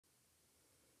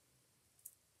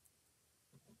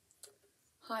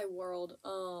Hi world,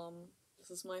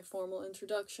 this is my formal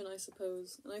introduction, I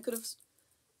suppose, and I could have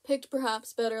picked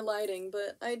perhaps better lighting,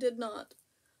 but I did not.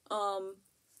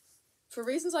 For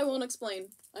reasons I won't explain,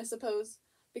 I suppose,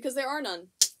 because there are none.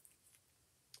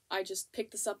 I just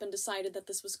picked this up and decided that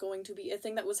this was going to be a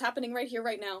thing that was happening right here,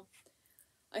 right now.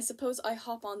 I suppose I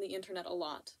hop on the internet a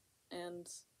lot, and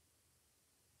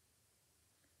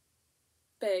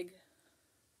beg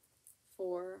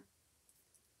for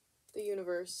the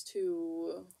universe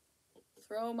to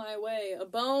throw my way a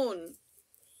bone,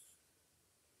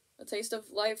 a taste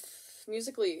of life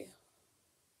musically,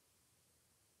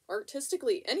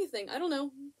 artistically, anything, I don't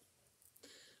know.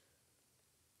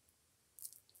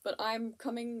 But I'm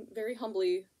coming very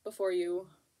humbly before you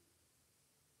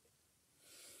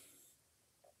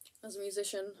as a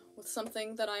musician with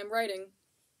something that I am writing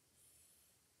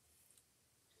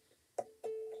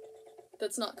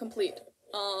that's not complete.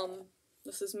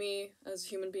 This is me as a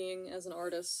human being, as an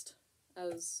artist,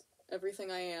 as everything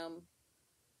I am.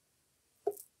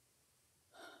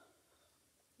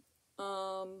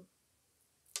 I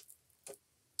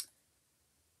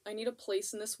need a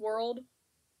place in this world,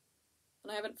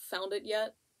 and I haven't found it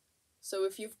yet, so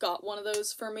if you've got one of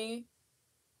those for me,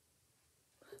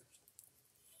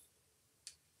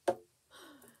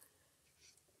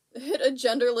 hit a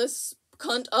genderless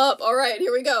cunt up. Alright,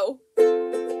 here we go.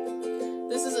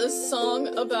 This is a song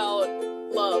about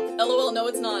love. LOL, no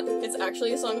it's not. It's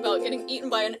actually a song about getting eaten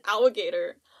by an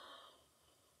alligator.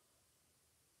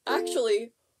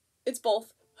 Actually, it's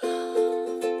both.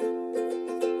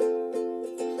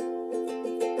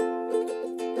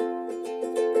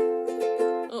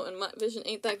 Oh, and my vision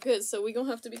ain't that good, so we gonna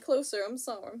have to be closer, I'm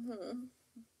sorry.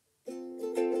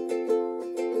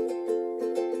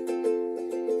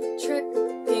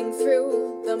 Trekking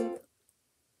through the...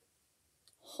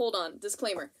 Hold on,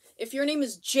 disclaimer. If your name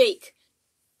is Jake,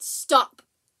 stop.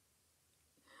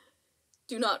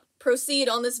 Do not proceed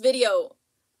on this video.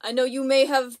 I know you may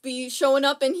have be showing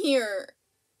up in here.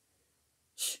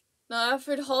 Shh, not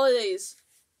after the holidays.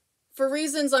 For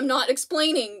reasons I'm not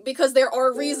explaining, because there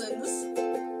are reasons.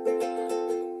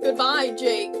 Goodbye,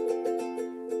 Jake.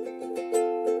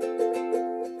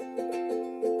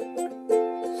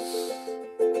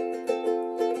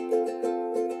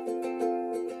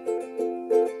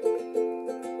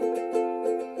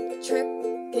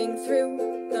 Trekking through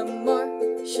the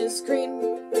marshes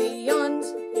green, beyond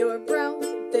your brow,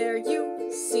 there you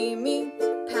see me,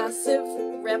 passive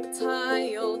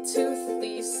reptile,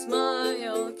 toothy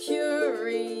smile,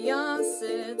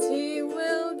 curiosity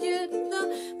will get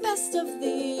the best of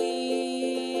thee.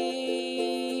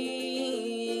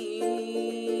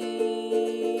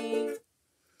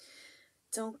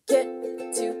 Don't get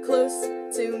too close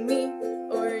to me,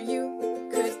 or you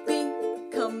could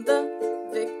become the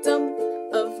victim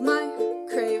of my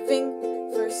craving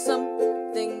for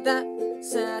something that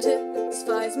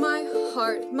satisfies my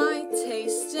heart, my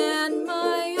taste, and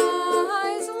my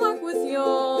eyes lock with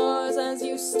yours as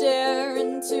you stare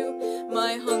into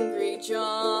my hungry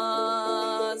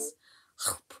jaws.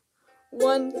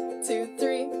 1, 2,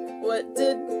 3, what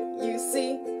did you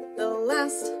see? The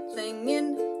last thing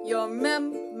in your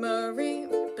memory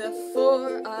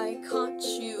before I caught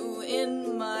you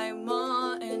in my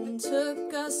maw and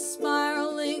took us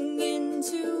spiraling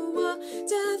into a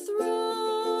death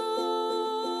row.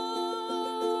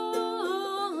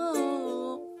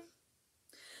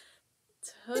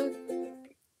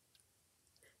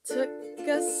 Took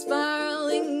us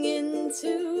spiraling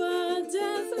into a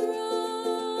death row.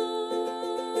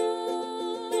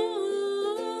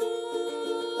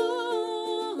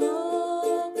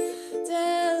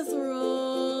 Death row.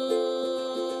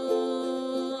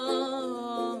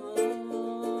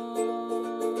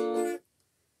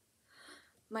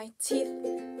 My teeth,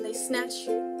 they snatch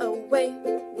away.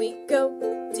 We go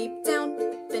deep down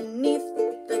beneath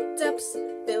the depths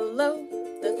below.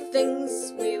 The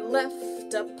things we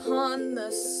left upon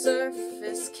the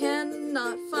surface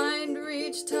cannot find,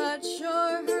 reach, touch,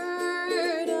 or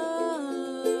hurt us.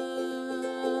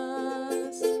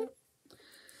 I don't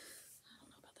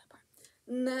know about that part.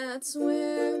 That's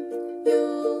where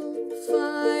you'll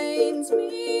find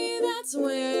me. That's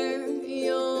where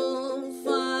you'll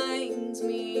find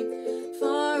me.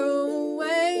 Far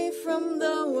away from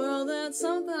the world. That's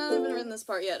something. I haven't written this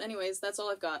part yet. Anyways, that's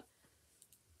all I've got.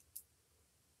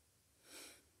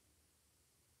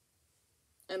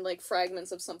 And like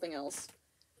fragments of something else.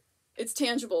 It's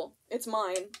tangible. It's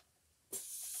mine.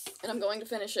 And I'm going to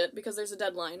finish it because there's a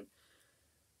deadline.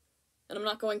 And I'm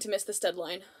not going to miss this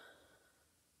deadline.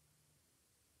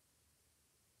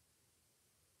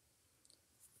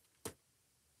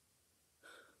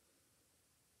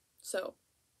 So,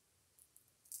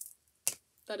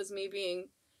 That is me being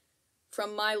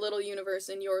from my little universe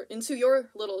into your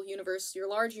little universe, your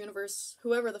large universe,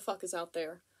 whoever the fuck is out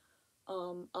there.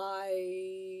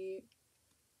 I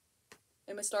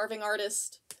am a starving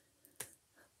artist.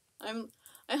 I'm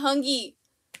hungry.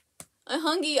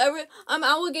 I'm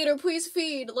alligator, please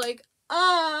feed. Like,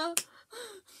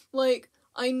 like,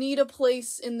 I need a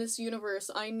place in this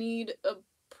universe. I need a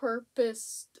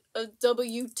purpose, a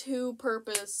W2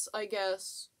 purpose, I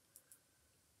guess.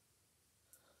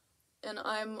 And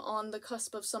I'm on the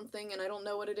cusp of something, and I don't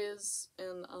know what it is,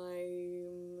 and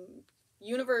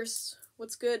Universe,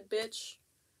 what's good, bitch?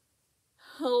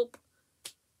 Help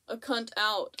a cunt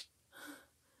out.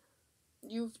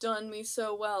 You've done me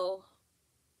so well.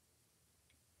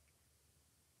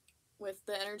 With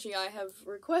the energy I have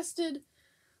requested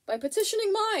by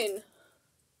petitioning mine.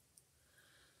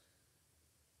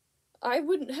 I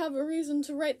wouldn't have a reason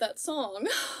to write that song.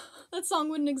 That song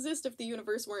wouldn't exist if the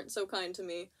universe weren't so kind to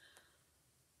me.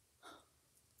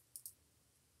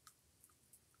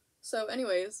 So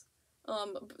anyways,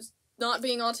 not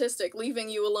being autistic, leaving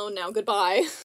you alone now, goodbye.